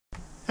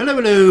Hello,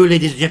 hello,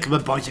 ladies and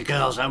gentlemen, boys and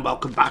girls, and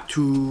welcome back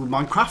to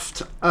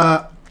Minecraft.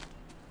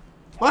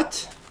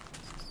 What?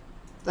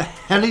 The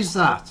hell is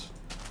that?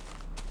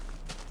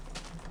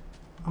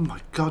 Oh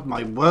my god,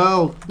 my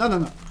world. No, no,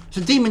 no. It's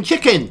a demon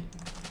chicken.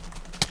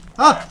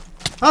 No,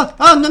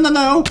 no,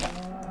 no.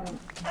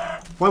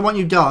 Why won't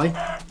you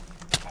die?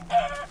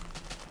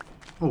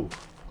 Oh,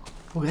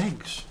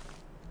 eggs.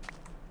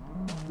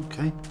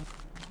 Okay.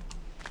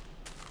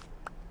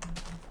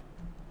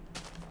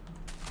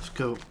 Let's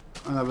go.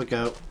 There we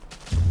go.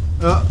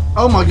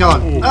 Oh my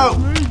god. No.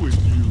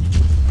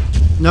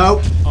 No.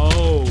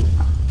 Oh.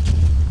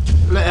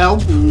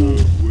 Help.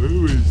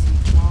 Where is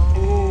he?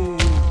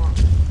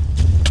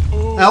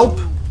 Help.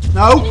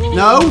 No.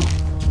 No.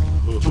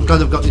 I'm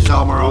glad I've got this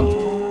armour on.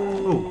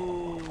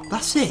 Oh.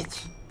 That's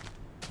it.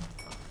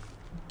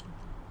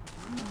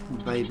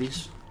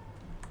 Babies.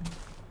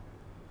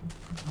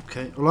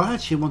 Okay. Well, I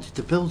actually wanted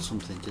to build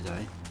something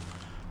today.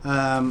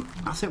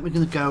 I think we're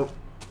going to go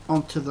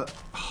onto the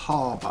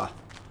harbour.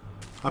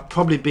 I'd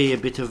probably be a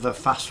bit of a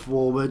fast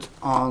forward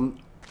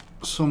on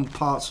some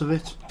parts of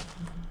it,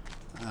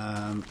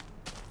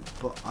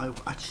 but I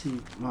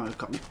actually might have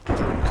got me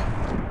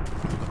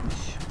what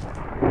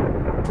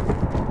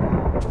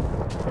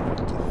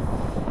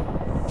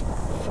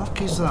the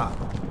fuck is that?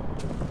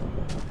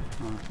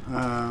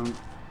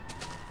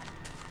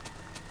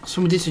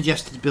 Somebody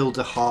suggested to build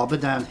a harbour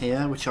down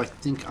here, which I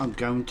think I'm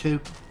going to.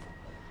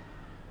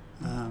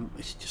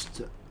 It's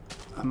just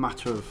a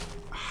matter of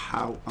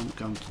how I'm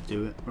going to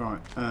do it.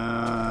 Right.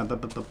 I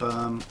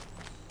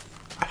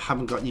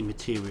haven't got any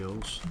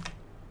materials.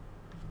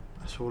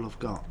 That's all I've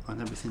got,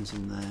 and everything's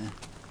in there.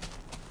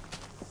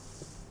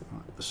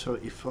 Right, so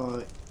if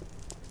I...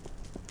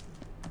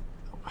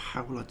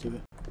 How will I do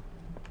it?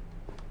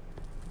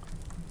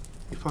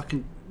 If I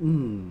can...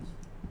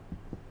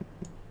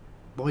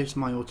 Why is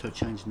my auto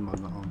changing mode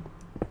not on?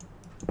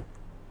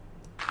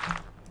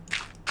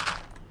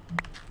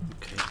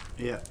 Okay,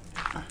 yeah.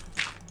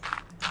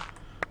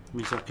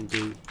 Means I can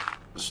do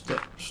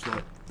steps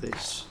like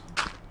this.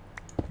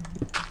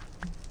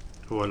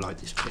 Oh, I like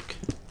this pick.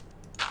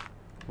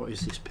 What is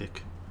this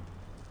pick?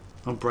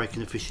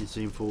 Unbreaking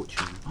efficiency and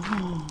fortune.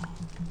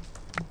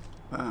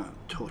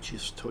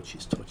 Torches,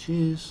 torches,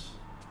 torches.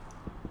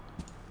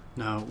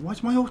 No, why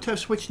is my auto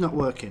switch not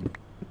working?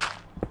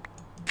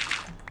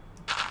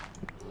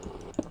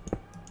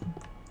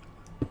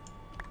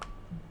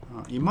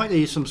 Oh, you might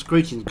hear some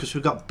screeching because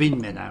we've got bin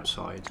men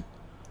outside.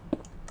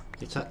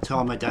 It's that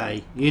time of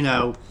day, you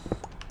know,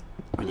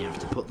 when you have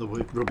to put the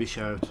rubbish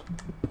out.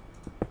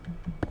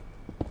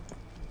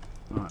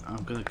 Right,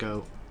 I'm gonna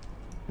go.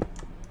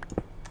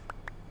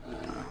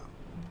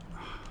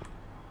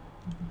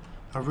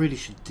 I really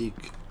should dig.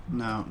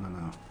 No, no,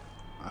 no.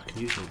 I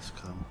can use all this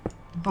coal.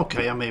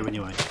 Okay, I'm here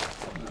anyway.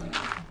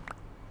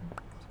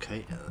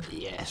 Okay,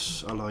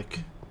 yes, I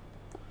like.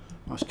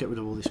 Let's get rid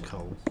of all this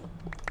coal.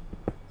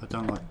 I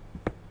don't like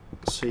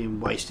seeing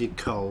wasted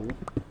coal.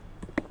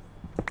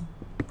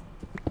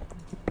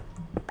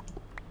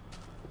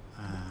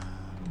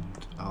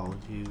 I'll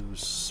use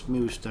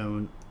smooth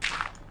stone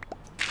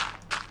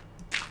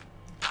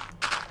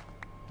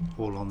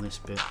all on this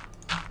bit.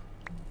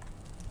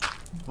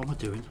 What am I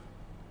doing?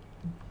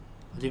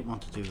 I didn't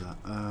want to do that.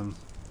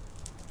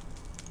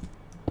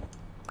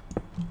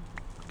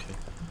 Okay.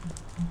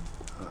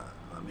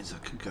 That means I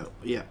can go.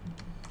 Yeah.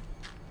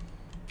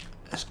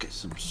 Let's get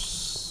some.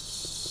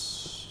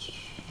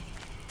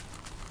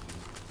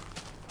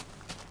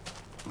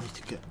 I need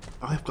to get.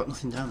 I've got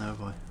nothing down there,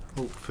 have I?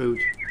 Oh,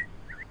 food.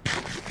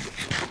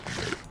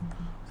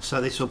 So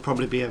this will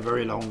probably be a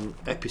very long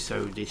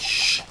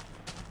episode-ish.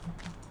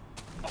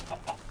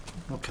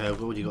 Okay,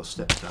 I've already got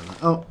steps down there.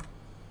 Oh!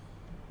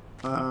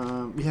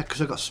 Yeah,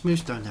 because I've got smooth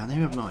stone down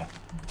here, haven't I?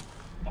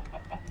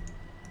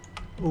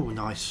 Oh,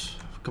 nice.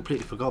 I've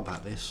completely forgot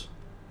about this.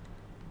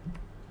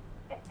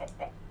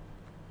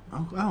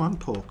 Oh, and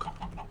pork.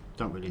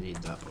 Don't really need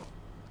that, but...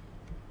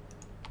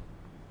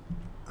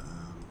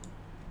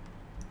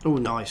 oh,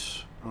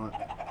 nice. Right,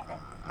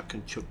 I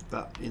can chuck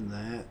that in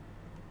there.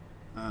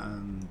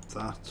 And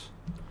that.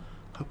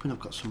 Hoping I've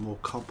got some more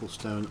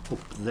cobblestone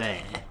up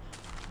there.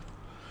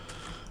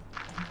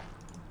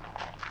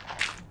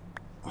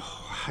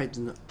 Oh, I hate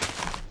the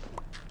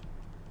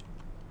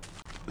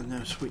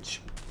no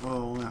switch.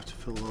 Oh, I have to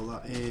fill all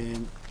that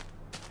in.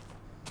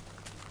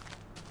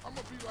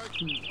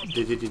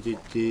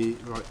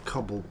 Right,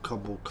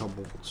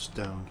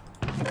 cobblestone.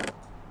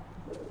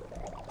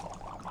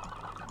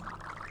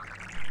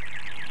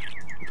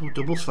 Oh,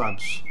 double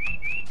slabs.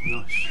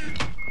 Nice.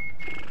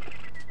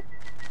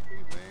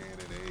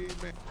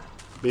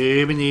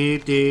 Baby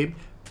need deep.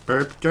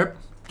 Burp derp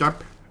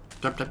derp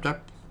derp derp derp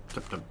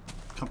derp derp.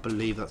 Can't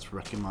believe that's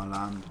wrecking my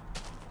land.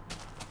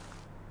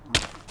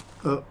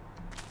 Oh.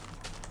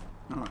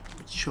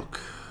 Alright, chuck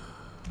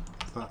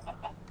that.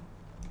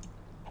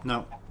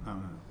 No, no,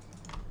 no.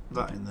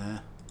 That in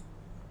there.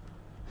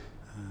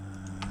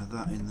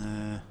 That in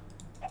there.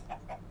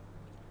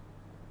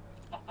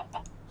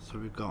 So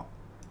we've got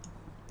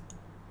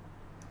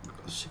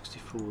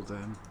 64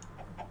 then.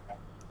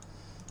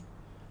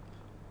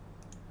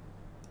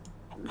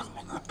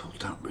 lemon apple,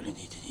 don't really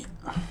need it.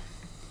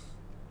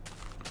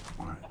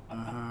 Right,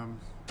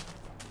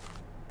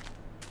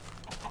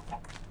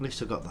 at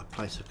least I got that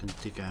place I can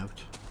dig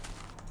out.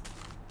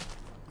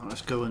 Right,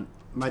 let's go and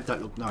make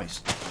that look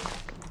nice.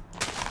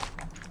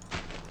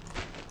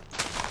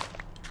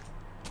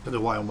 Don't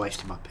know why I'm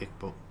wasting my pick,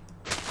 but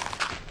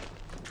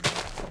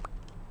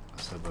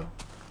let's have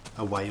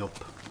a way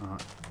up.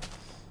 Alright.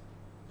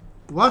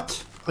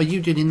 What are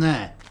you doing in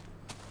there?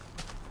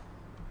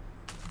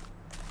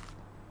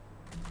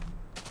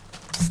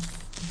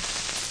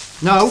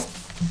 No!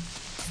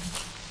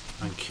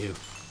 Thank you.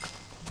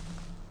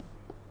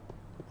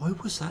 Why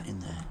was that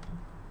in there?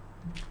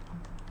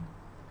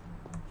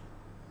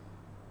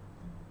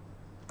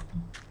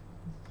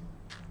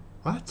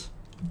 What?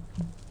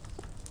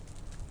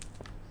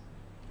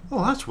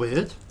 Oh, that's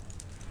weird.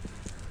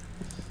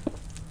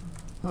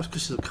 That's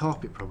because of the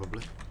carpet,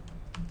 probably.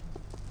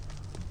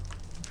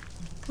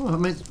 Oh,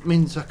 that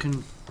means I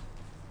can...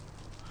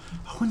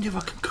 I wonder if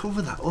I can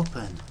cover that up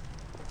then.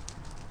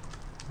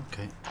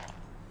 Okay.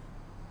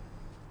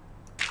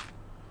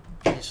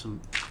 Need some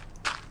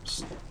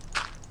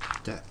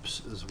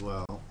steps as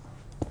well.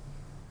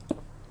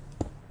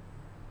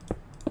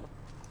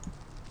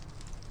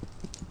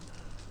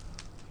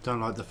 Don't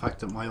like the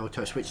fact that my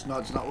AutoSwitch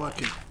Mod's not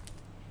working.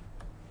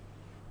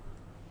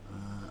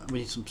 We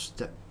need some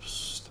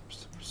steps.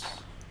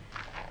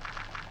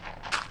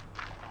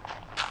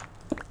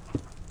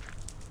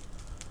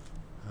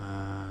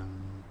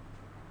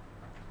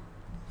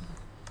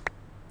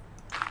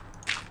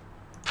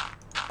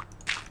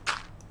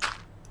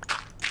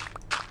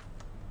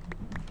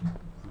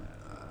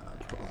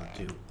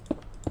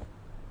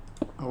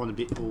 I want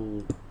to be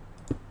all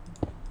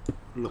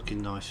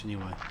looking nice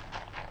anyway.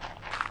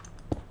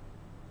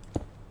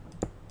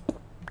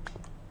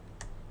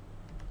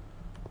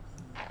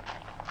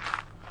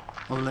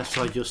 Unless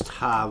I just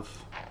have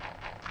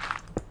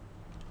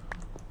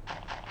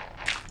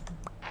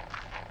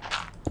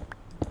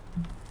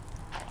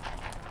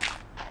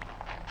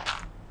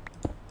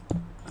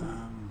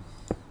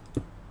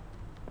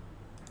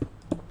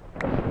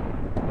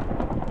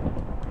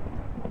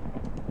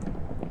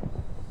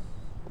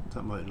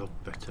that might look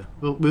better.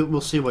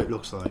 We'll see what it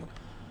looks like,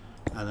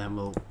 and then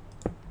we'll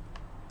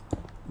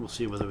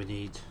see whether we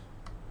need.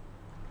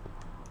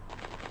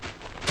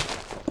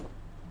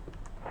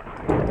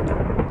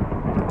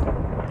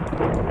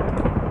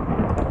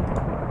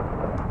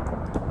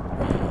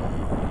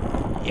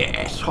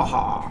 Yes,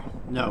 haha.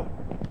 No.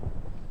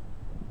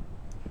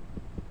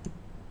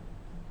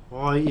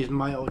 Why is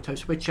my auto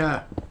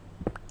switcher?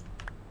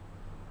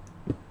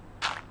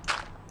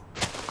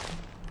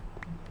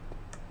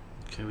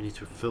 Okay, we need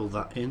to fill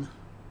that in.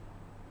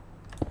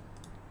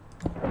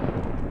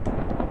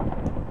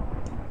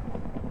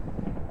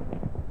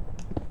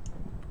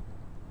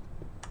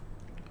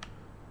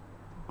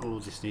 Oh,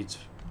 this needs.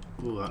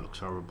 Oh, that looks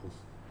horrible.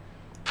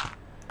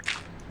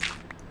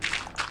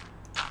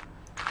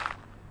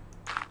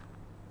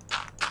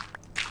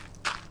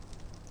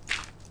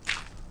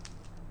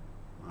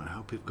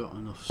 We've got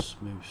enough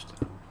smooth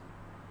stone.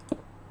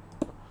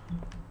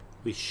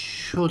 We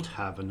should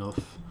have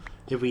enough.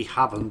 If we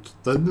haven't,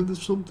 then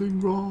there's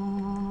something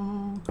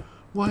wrong.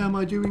 Why am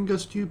I doing a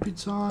stupid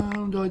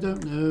sound? I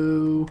don't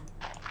know.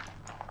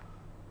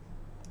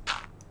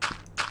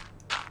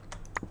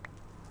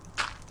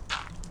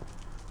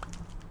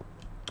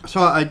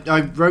 So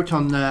I wrote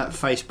on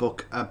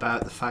Facebook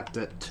about the fact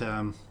that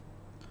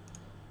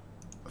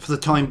for the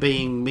time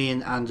being, me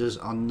and Anders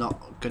are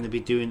not going to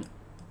be doing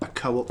a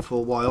co-op for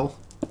a while.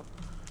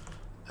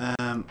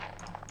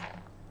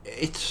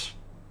 It's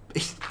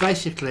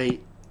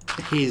basically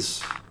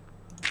his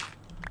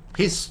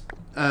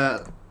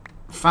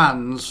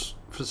fans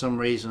for some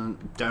reason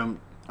don't,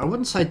 I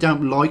wouldn't say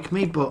don't like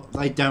me, but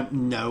they don't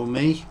know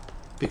me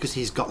because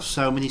he's got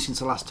so many since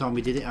the last time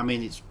we did it. I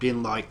mean, it's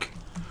been like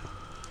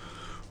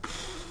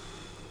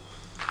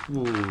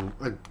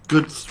a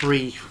good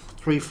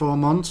 3-4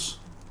 months,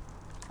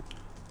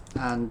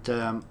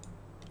 and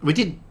we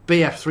did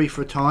BF3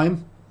 for a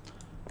time,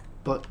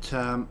 but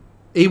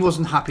he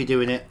wasn't happy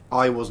doing it,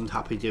 I wasn't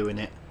happy doing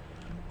it,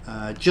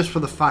 just for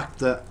the fact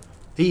that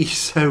he's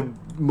so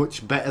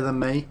much better than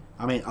me.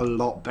 I mean, a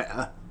lot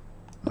better.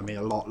 I mean,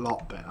 a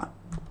lot better.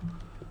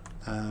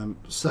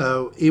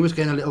 So he was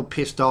getting a little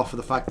pissed off for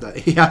the fact that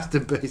he has to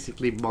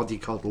basically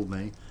moddy-coddle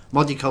me.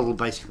 Moddy-coddle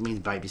basically means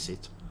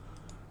babysit,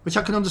 which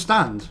I can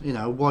understand. You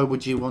know, why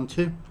would you want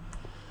to?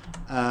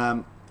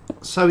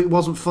 So it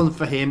wasn't fun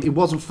for him. It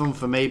wasn't fun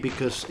for me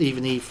because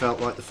even he felt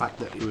like the fact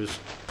that he was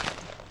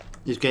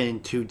getting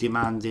too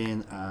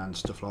demanding and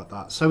stuff like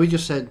that. So we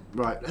just said,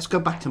 right, let's go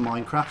back to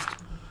Minecraft.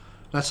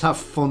 Let's have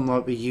fun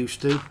like we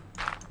used to.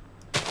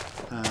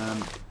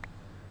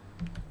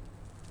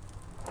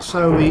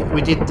 So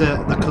we did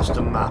the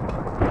custom map,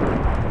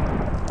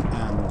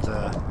 and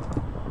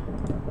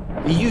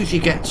he usually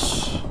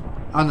gets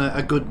on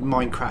a good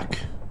Minecraft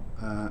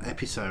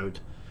episode.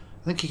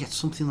 I think he gets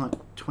something like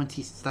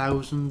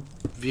 20,000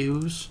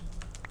 views.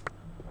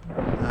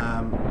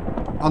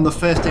 On the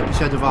first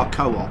episode of our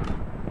co-op,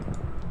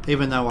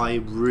 even though I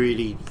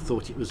really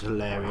thought it was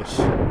hilarious.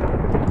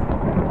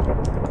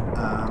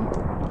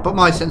 But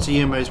my sense of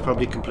humour is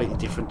probably completely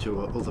different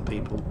to other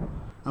people,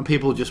 and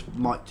people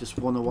might just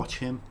want to watch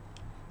him,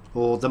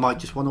 or they might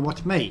just want to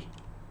watch me.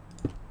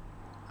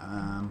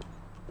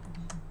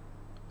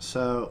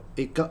 So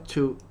it got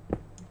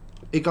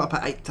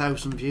about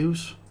 8,000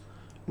 views,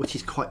 which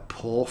is quite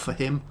poor for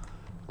him,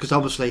 because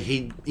obviously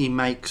he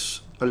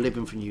makes a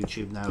living from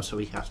YouTube now, so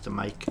he has to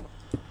make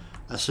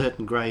a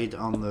certain grade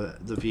on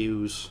the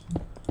views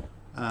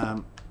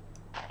to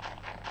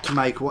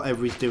make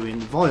whatever he's doing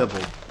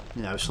viable.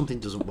 You know, if something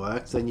doesn't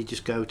work, then you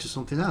just go to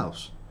something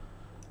else,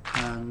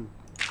 and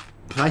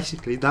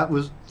basically that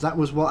was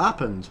what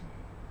happened.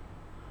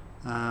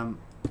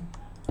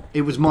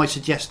 It was my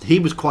suggestion. He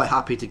was quite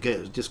happy to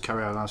just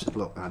carry on. I said,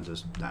 look,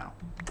 Anders, now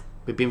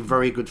we've been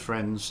very good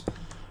friends.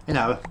 You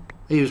know,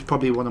 he was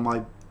probably one of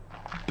my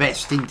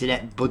best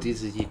internet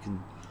buddies, as you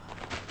can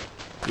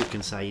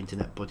say,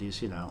 internet buddies.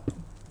 You know,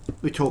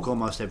 we talk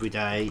almost every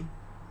day,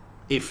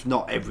 if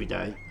not every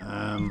day.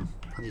 I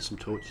need some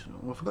torches.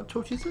 Oh, I forgot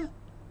torches there.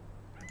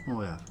 Oh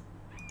yeah.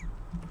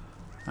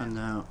 And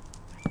now,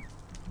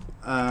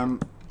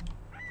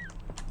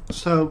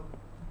 so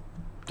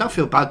don't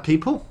feel bad,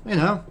 people. You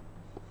know,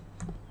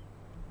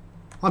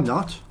 I'm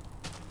not.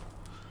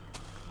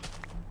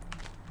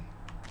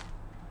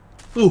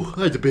 Oh,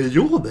 I had a bit of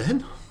yawn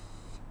then.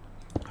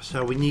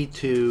 So we need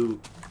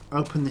to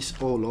open this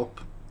all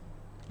up.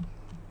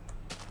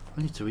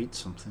 I need to eat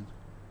something.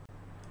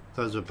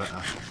 Those are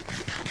better.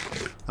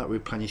 That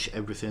replenish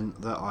everything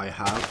that I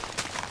have.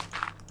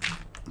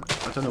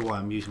 I don't know why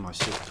I'm using my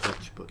silk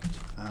touch, but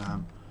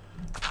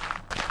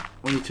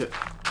we need to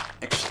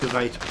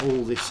excavate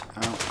all this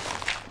out.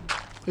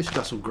 At least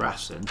got some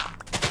grass in.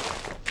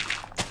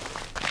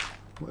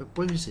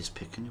 Where is this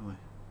pick anyway?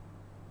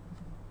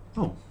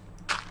 Oh,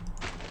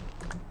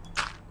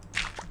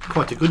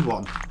 quite a good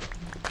one,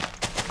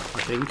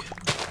 I think.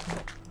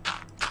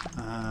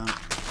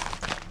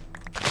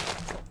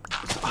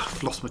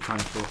 I've lost my train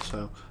of thought.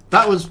 So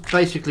that was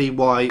basically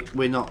why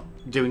we're not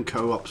doing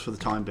co-ops for the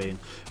time being.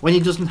 When he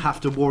doesn't have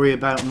to worry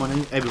about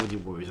money, everybody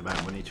worries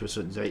about money to a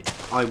certain date.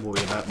 I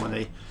worry about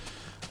money.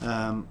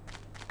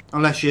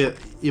 Unless you're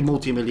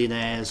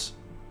multi-millionaires,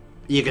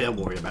 you're going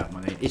to worry about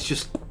money. It's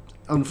just,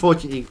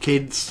 unfortunately,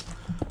 kids,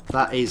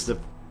 that is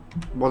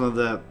one of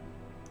the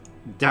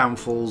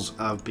downfalls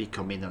of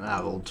becoming an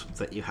adult,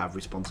 that you have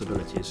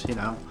responsibilities. You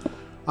know,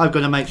 I've got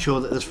to make sure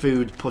that there's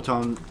food put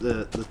on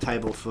the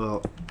table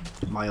for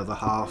my other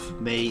half,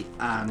 me,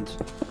 and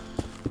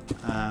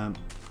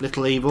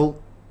Little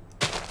Evil,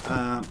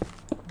 and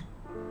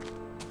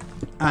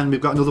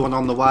we've got another one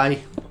on the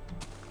way.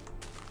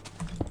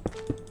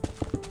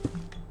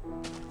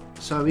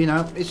 So, you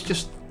know, it's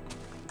just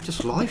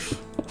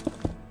life.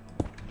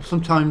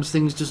 Sometimes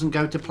things doesn't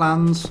go to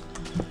plans,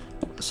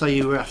 so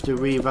you have to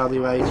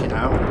reevaluate. You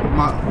know,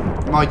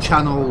 my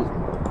channel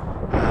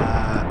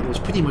was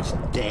pretty much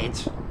dead.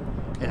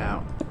 You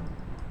know,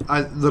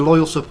 the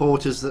loyal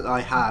supporters that I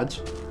had,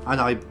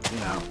 and you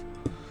know,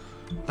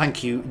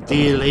 thank you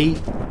dearly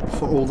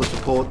for all the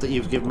support that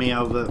you've given me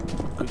over,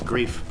 good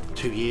grief,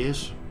 2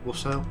 years or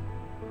so.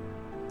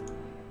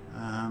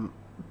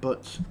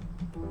 But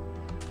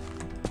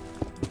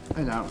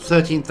you know,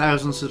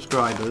 13,000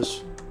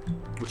 subscribers,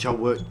 which I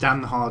worked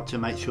damn hard to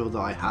make sure that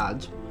I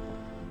had.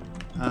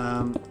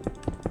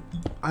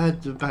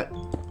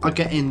 I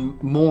get in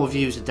more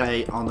views a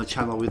day on a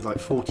channel with like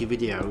 40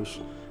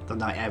 videos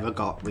than I ever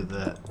got with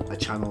a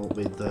channel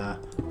with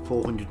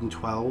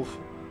 412.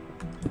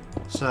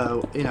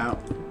 So, you know,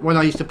 when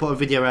I used to put a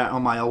video out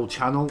on my old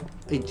channel,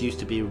 it used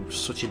to be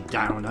such a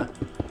downer.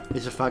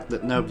 It's the fact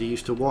that nobody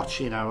used to watch.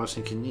 You know, I was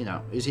thinking, you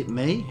know, is it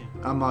me?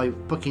 Am I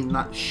fucking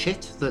that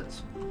shit that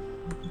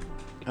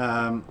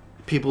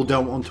people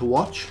don't want to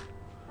watch?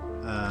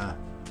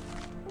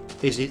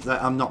 Is it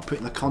that I'm not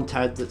putting the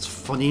content that's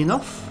funny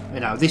enough?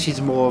 You know, this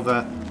is more of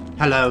a,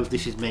 hello,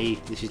 this is me,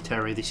 this is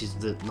Terry, this is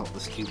not the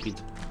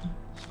stupid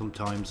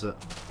sometimes that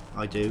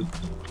I do.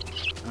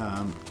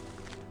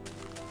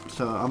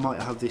 So I might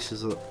have this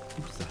as a,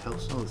 what the hell?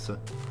 Oh, it's a,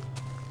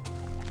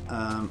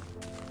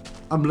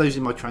 I'm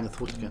losing my train of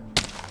thought again.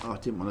 Oh, I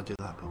didn't want to do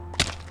that,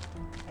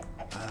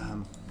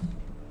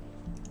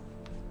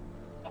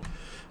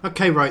 but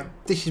okay, right,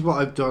 this is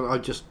what I've done. I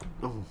just,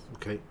 oh,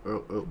 okay,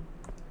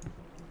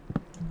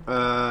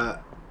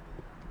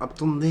 I've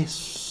done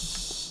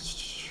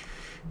this.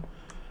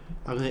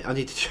 I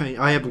need to change.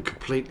 I haven't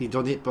completely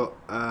done it, but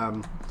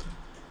I'm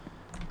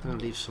gonna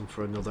leave some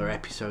for another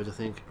episode, I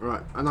think.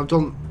 Right, and I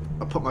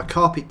put my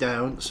carpet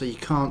down so you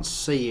can't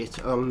see it.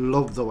 I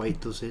love the way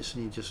it does this,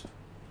 and you just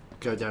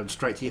go down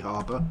straight to your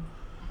harbour.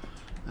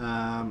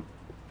 I'm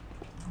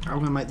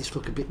gonna make this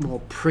look a bit more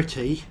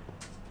pretty,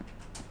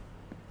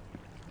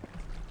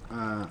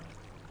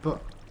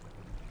 but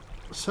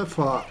so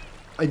far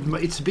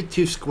it's a bit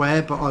too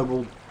square, but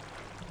I'll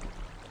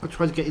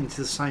try to get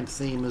into the same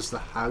theme as the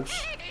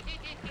house.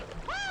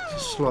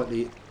 Just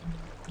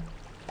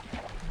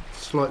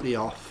slightly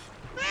off,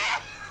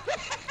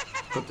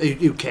 but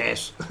who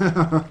cares?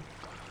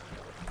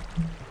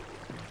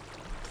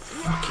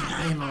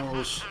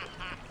 Camels.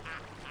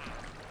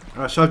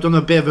 Alright, so I've done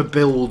a bit of a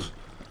build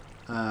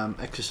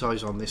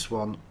exercise on this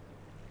one,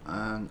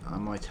 and I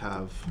might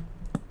have.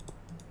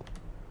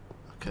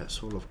 Okay,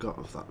 that's all I've got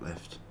of that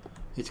left.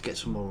 Need to get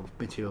some more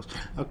materials.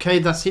 Okay,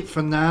 that's it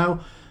for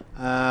now.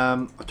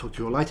 I'll talk to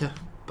you all later.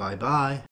 Bye bye.